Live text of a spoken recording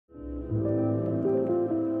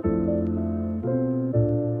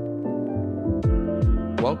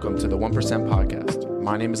Welcome to the 1% Podcast.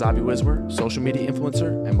 My name is Avi Wiswer, social media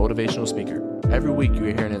influencer and motivational speaker. Every week you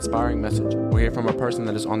hear an inspiring message or hear from a person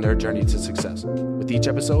that is on their journey to success. With each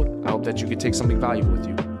episode, I hope that you can take something valuable with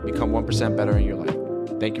you, become 1% better in your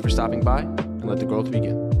life. Thank you for stopping by and let the growth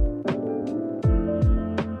begin.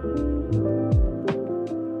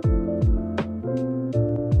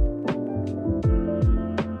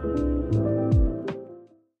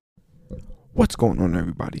 What's going on,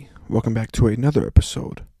 everybody? Welcome back to another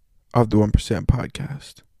episode of the 1%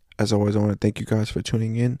 Podcast. As always, I want to thank you guys for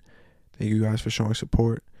tuning in. Thank you guys for showing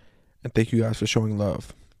support. And thank you guys for showing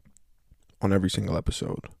love on every single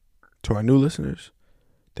episode. To our new listeners,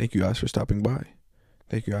 thank you guys for stopping by.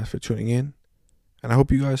 Thank you guys for tuning in. And I hope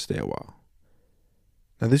you guys stay a while.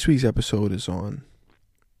 Now, this week's episode is on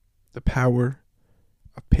the power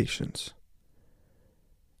of patience.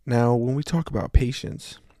 Now, when we talk about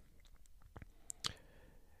patience,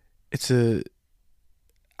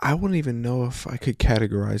 I wouldn't even know if I could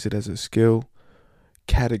categorize it as a skill,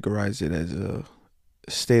 categorize it as a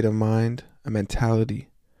state of mind, a mentality.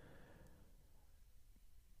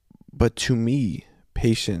 But to me,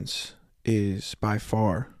 patience is by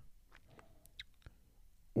far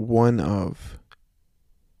one of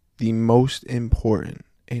the most important,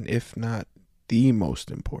 and if not the most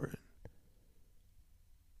important,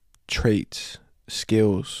 traits,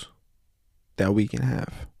 skills that we can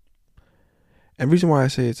have. And the reason why I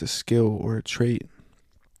say it's a skill or a trait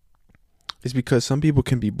is because some people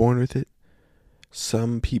can be born with it.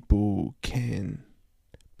 Some people can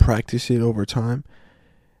practice it over time.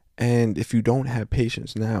 And if you don't have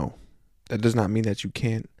patience now, that does not mean that you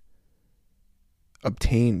can't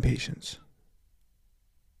obtain patience.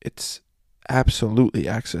 It's absolutely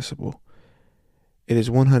accessible. It is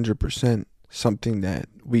 100% something that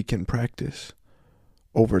we can practice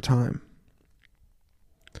over time.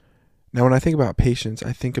 Now, when I think about patience,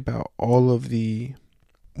 I think about all of the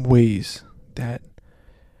ways that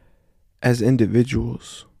as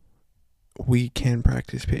individuals, we can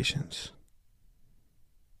practice patience.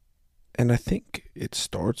 And I think it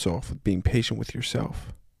starts off with being patient with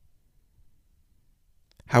yourself.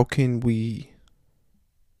 How can we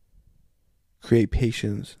create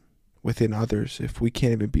patience within others if we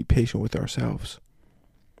can't even be patient with ourselves?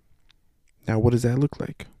 Now, what does that look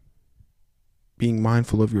like? Being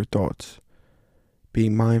mindful of your thoughts,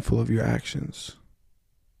 being mindful of your actions,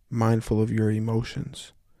 mindful of your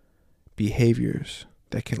emotions, behaviors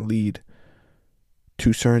that can lead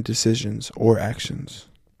to certain decisions or actions.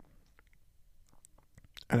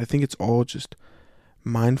 And I think it's all just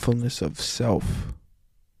mindfulness of self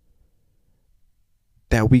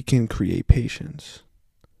that we can create patience.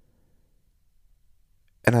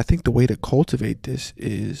 And I think the way to cultivate this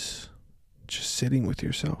is just sitting with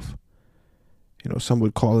yourself. Some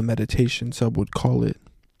would call it meditation, some would call it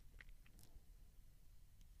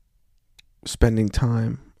spending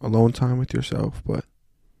time, alone time with yourself. But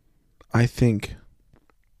I think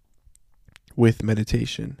with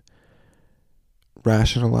meditation,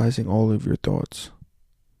 rationalizing all of your thoughts,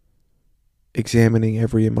 examining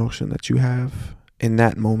every emotion that you have in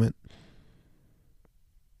that moment,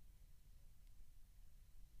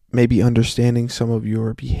 maybe understanding some of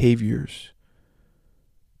your behaviors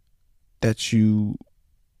that you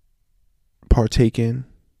partake in,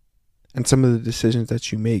 and some of the decisions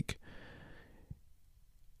that you make.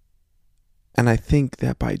 And I think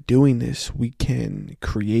that by doing this, we can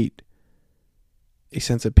create a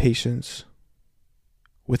sense of patience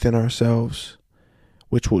within ourselves,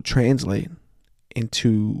 which will translate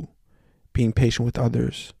into being patient with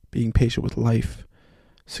others, being patient with life,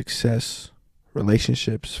 success,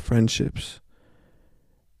 relationships, friendships.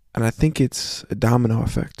 And I think it's a domino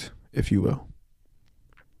effect, if you will.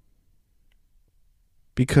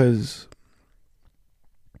 Because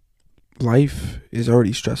life is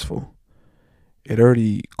already stressful. It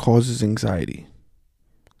already causes anxiety.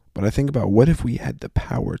 But I think about, what if we had the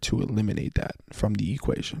power to eliminate that from the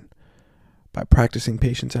equation by practicing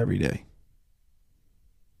patience every day?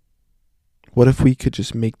 What if we could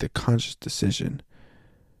just make the conscious decision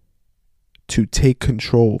to take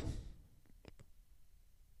control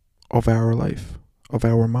of our life, of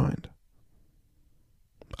our mind?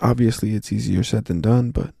 Obviously, it's easier said than done,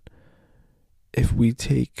 but if we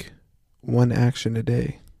take one action a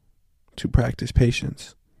day to practice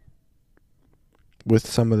patience with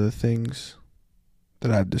some of the things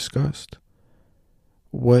that I've discussed,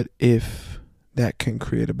 what if that can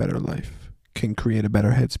create a better life, can create a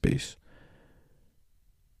better headspace?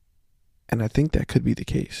 And I think that could be the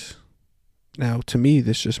case. Now, to me,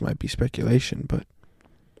 this just might be speculation, but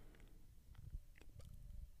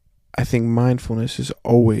I think mindfulness is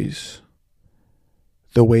always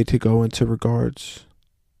the way to go into regards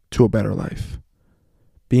to a better life.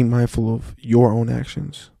 Being mindful of your own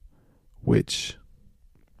actions, which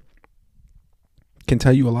can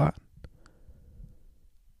tell you a lot.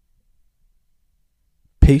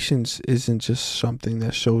 Patience isn't just something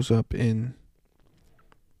that shows up in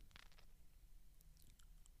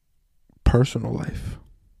personal life.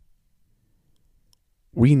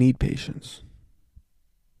 We need patience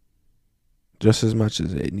just as much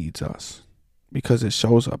as it needs us, because it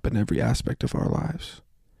shows up in every aspect of our lives.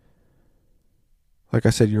 Like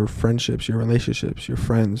I said, your friendships, your relationships, your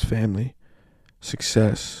friends, family,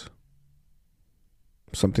 success,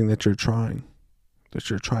 something that you're trying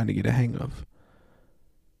to get a hang of.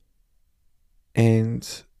 And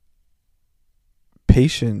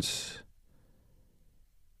patience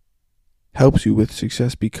helps you with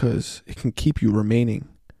success because it can keep you remaining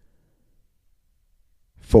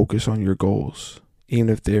focused on your goals, even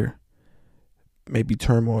if there may be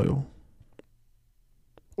turmoil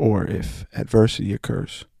or if adversity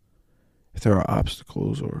occurs, if there are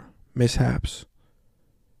obstacles or mishaps.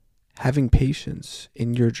 Having patience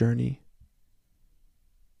in your journey,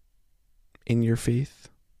 in your faith,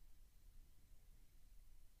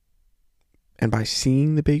 and by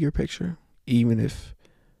seeing the bigger picture, even if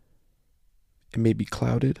it may be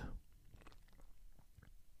clouded,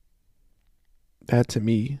 that to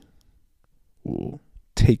me will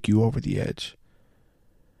take you over the edge.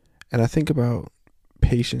 And I think about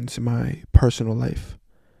patience in my personal life.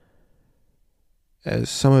 As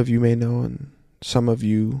some of you may know, and some of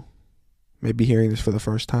you may be hearing this for the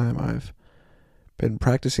first time, I've been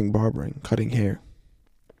practicing barbering, cutting hair.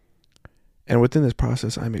 And within this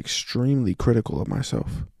process, I'm extremely critical of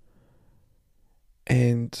myself.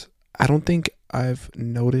 And I don't think I've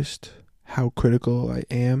noticed how critical I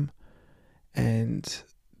am and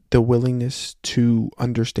the willingness to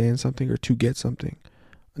understand something or to get something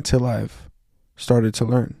until I've started to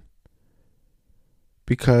learn.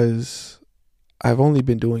 Because I've only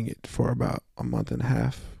been doing it for about a month and a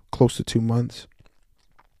half, close to 2 months.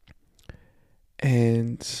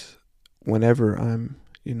 And whenever I'm,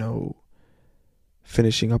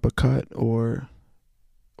 finishing up a cut, or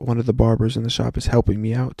one of the barbers in the shop is helping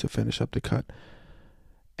me out to finish up the cut,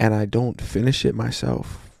 and I don't finish it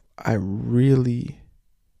myself, I really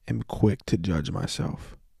am quick to judge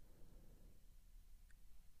myself.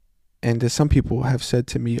 And as some people have said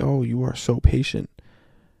to me, "Oh, you are so patient."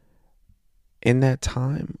 In that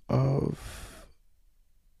time of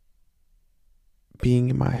being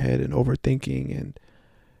in my head and overthinking and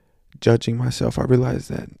judging myself, I realized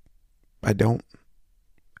that I don't.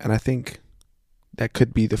 And I think that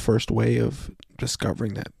could be the first way of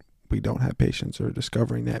discovering that we don't have patience, or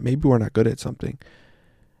discovering that maybe we're not good at something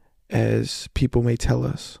as people may tell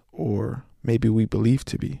us, or maybe we believe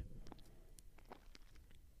to be.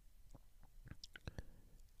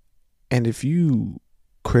 And if you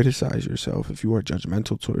criticize yourself, if you are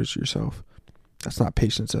judgmental towards yourself, that's not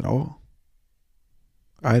patience at all,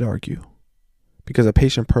 I'd argue. Because a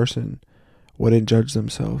patient person wouldn't judge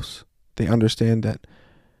themselves. They understand that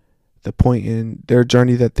the point in their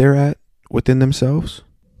journey that they're at within themselves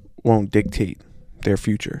won't dictate their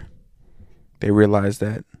future. They realize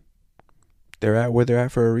that they're at where they're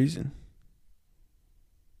at for a reason.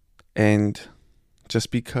 And just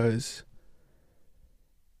because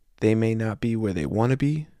they may not be where they want to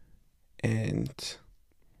be, and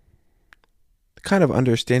kind of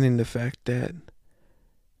understanding the fact that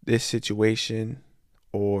this situation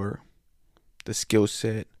or the skill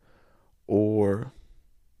set or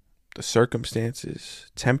the circumstances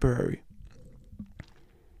temporary,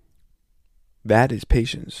 that is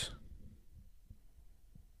patience.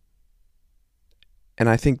 And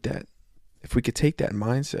I think that if we could take that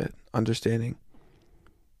mindset, understanding,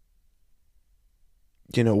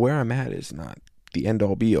 where I'm at is not the end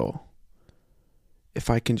all be all. If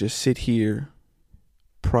I can just sit here,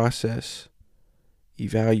 process,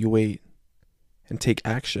 evaluate, and take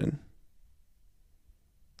action,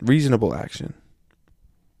 reasonable action,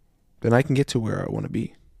 then I can get to where I want to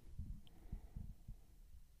be.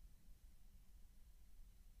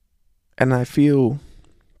 And I feel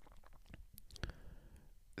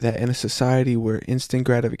that in a society where instant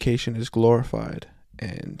gratification is glorified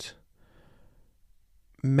and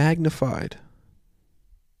magnified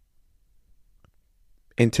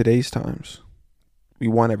in today's times, we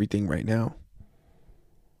want everything right now.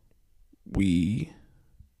 We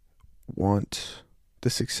want the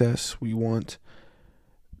success. We want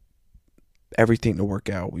everything to work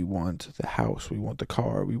out. We want the house. We want the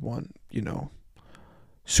car. We want,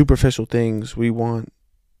 superficial things. We want,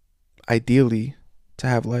 ideally, to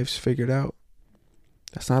have lives figured out.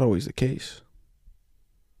 That's not always the case.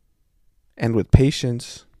 And with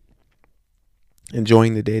patience,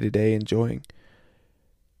 enjoying the day-to-day, enjoying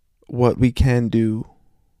what we can do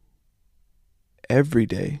every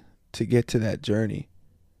day to get to that journey.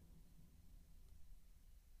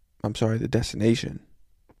 The destination.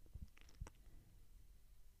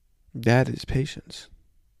 That is patience.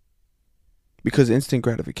 Because instant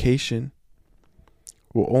gratification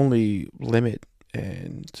will only limit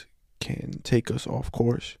and can take us off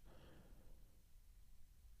course,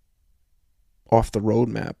 off the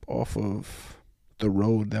roadmap, off of the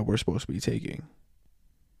road that we're supposed to be taking.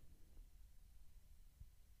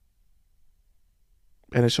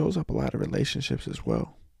 And it shows up a lot of relationships as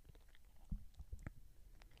well.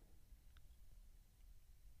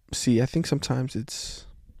 See, I think sometimes it's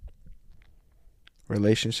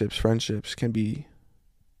relationships, friendships can be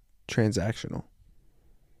transactional.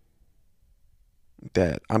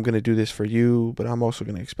 That I'm going to do this for you, but I'm also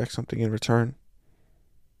going to expect something in return.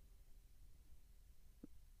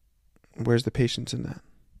 Where's the patience in that?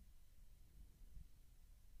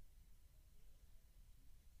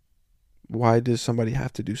 Why does somebody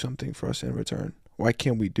have to do something for us in return? Why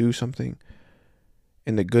can't we do something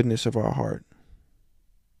in the goodness of our heart?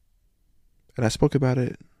 And I spoke about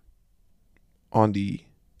it on the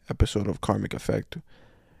episode of Karmic Effect.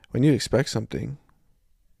 When you expect something,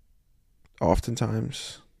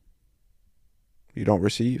 oftentimes you don't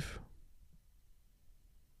receive.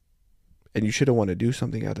 And you shouldn't want to do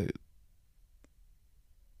something out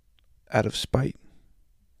of spite,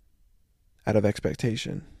 out of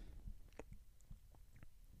expectation.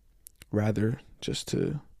 Rather, just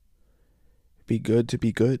to be good to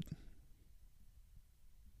be good.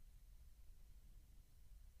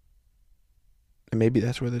 And maybe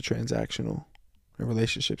that's where the transactional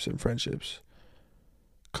relationships and friendships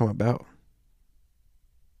come about.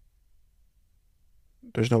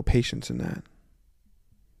 There's no patience in that.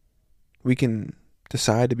 We can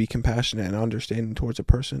decide to be compassionate and understanding towards a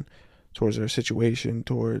person, towards their situation,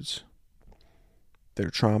 towards their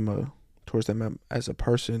trauma, towards them as a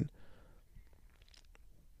person.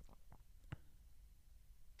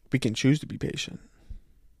 We can choose to be patient.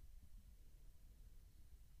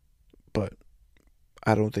 But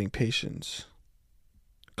I don't think patience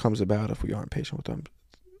comes about if we aren't patient with them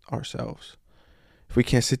ourselves. If we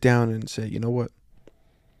can't sit down and say, you know what?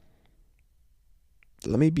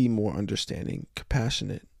 Let me be more understanding,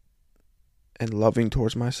 compassionate, and loving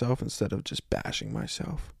towards myself instead of just bashing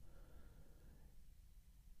myself.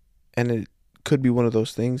 And it could be one of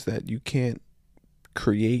those things that you can't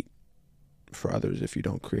create for others if you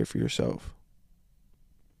don't create for yourself.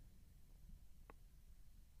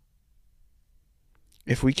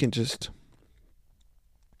 If we can just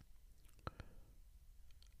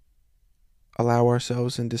allow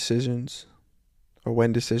ourselves in decisions, or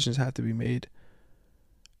when decisions have to be made,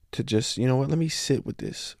 to just, you know what, let me sit with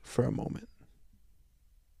this for a moment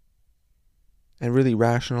and really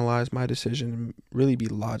rationalize my decision and really be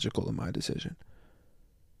logical in my decision.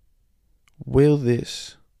 Will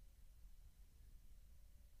this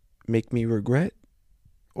make me regret,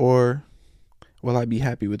 or will I be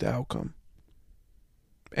happy with the outcome?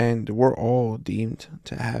 And we're all deemed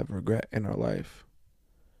to have regret in our life.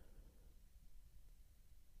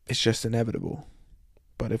 It's just inevitable.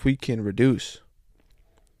 But if we can reduce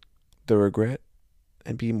the regret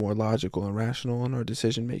and be more logical and rational in our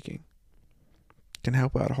decision making, it can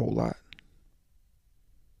help out a whole lot.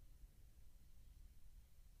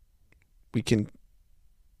 We can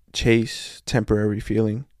chase temporary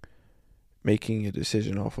feeling, making a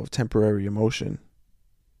decision off of temporary emotion,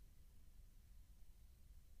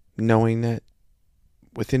 knowing that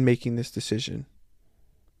within making this decision,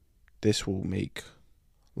 this will make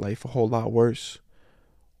life a whole lot worse,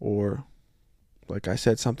 or, like I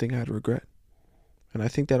said, something I'd regret. And I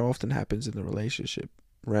think that often happens in the relationship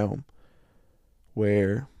realm,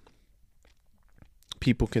 where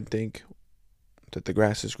people can think that the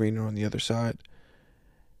grass is greener on the other side,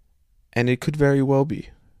 and it could very well be.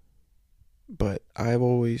 But I've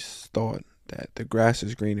always thought that the grass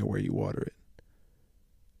is greener where you water it.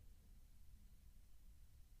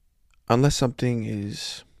 Unless something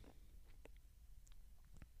is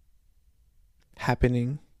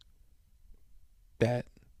happening that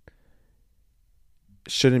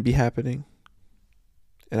shouldn't be happening.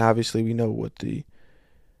 And obviously we know what the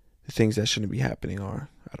things that shouldn't be happening are.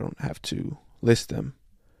 I don't have to list them.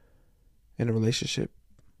 In a relationship,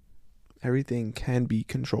 everything can be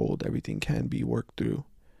controlled. Everything can be worked through.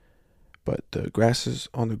 But the grass is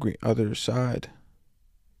on the other side.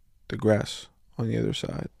 The grass on the other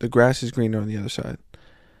side. The grass is greener on the other side.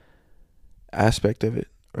 Aspect of it,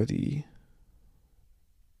 or the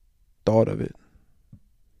thought of it,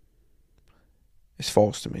 is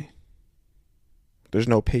false to me. There's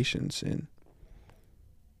no patience in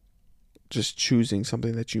just choosing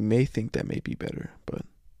something that you may think that may be better, but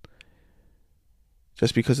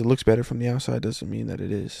just because it looks better from the outside doesn't mean that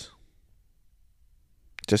it is.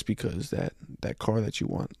 Just because that car that you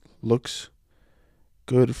want looks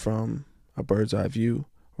good from a bird's eye view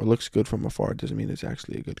or looks good from afar doesn't mean it's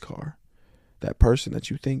actually a good car. That person that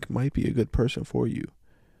you think might be a good person for you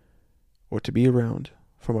or to be around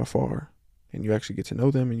from afar, and you actually get to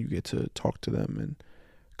know them and you get to talk to them and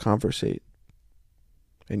conversate,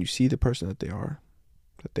 and you see the person that they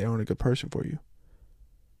aren't a good person for you.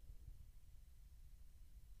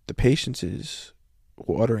 The patience is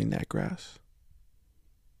watering that grass,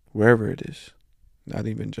 wherever it is, not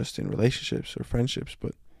even just in relationships or friendships,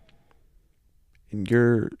 but in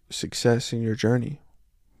your success, in your journey.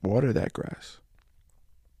 Water that grass.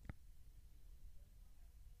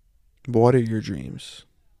 Water your dreams.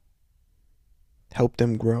 Help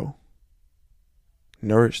them grow.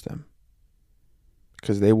 Nourish them,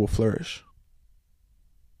 because they will flourish.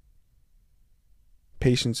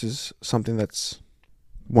 Patience is something that's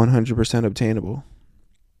 100% obtainable,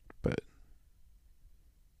 but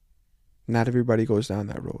not everybody goes down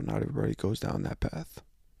that road. Not everybody goes down that path.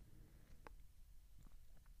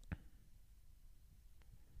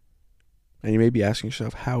 And you may be asking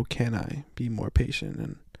yourself, how can I be more patient?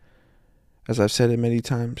 And as I've said it many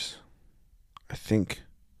times, I think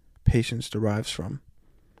patience derives from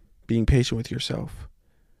being patient with yourself,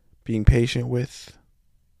 being patient with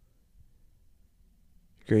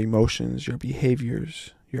your emotions, your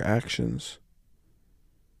behaviors, your actions,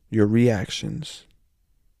 your reactions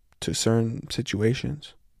to certain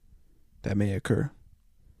situations that may occur.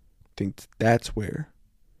 I think that's where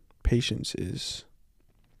patience is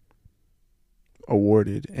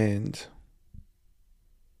awarded and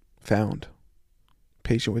found.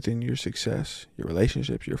 Patient within your success, your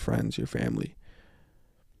relationships, your friends, your family.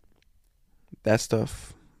 That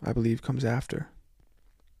stuff, I believe, comes after.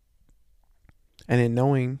 And in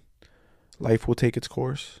knowing life will take its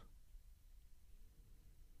course,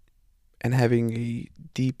 and having a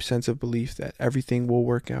deep sense of belief that everything will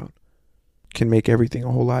work out, can make everything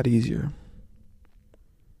a whole lot easier.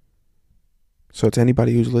 So to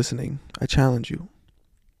anybody who's listening, I challenge you.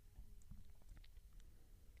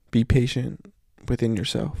 Be patient within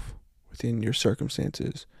yourself, within your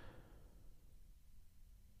circumstances,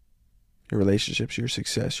 your relationships, your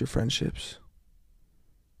success, your friendships.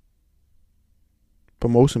 But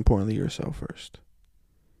most importantly, yourself first.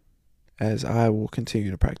 As I will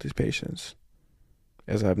continue to practice patience,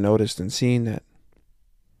 as I've noticed and seen that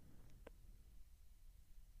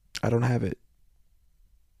I don't have it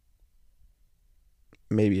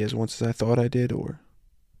maybe as once as I thought I did, or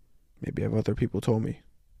maybe have other people told me.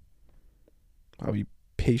 I'll be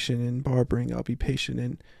patient in barbering. I'll be patient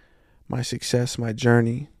in my success, my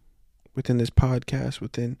journey within this podcast,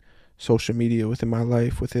 within social media, within my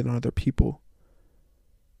life, within other people.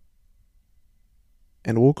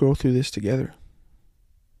 And we'll grow through this together.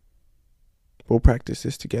 We'll practice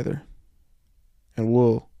this together. And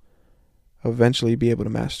we'll eventually be able to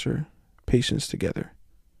master patience together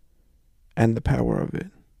and the power of it.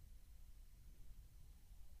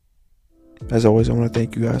 As always, I want to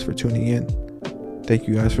thank you guys for tuning in. Thank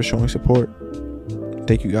you guys for showing support.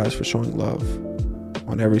 Thank you guys for showing love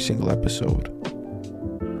on every single episode.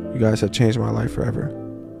 You guys have changed my life forever.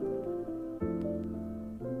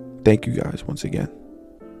 Thank you guys once again.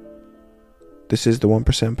 This is the 1%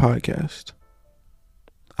 Podcast.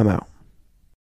 I'm out.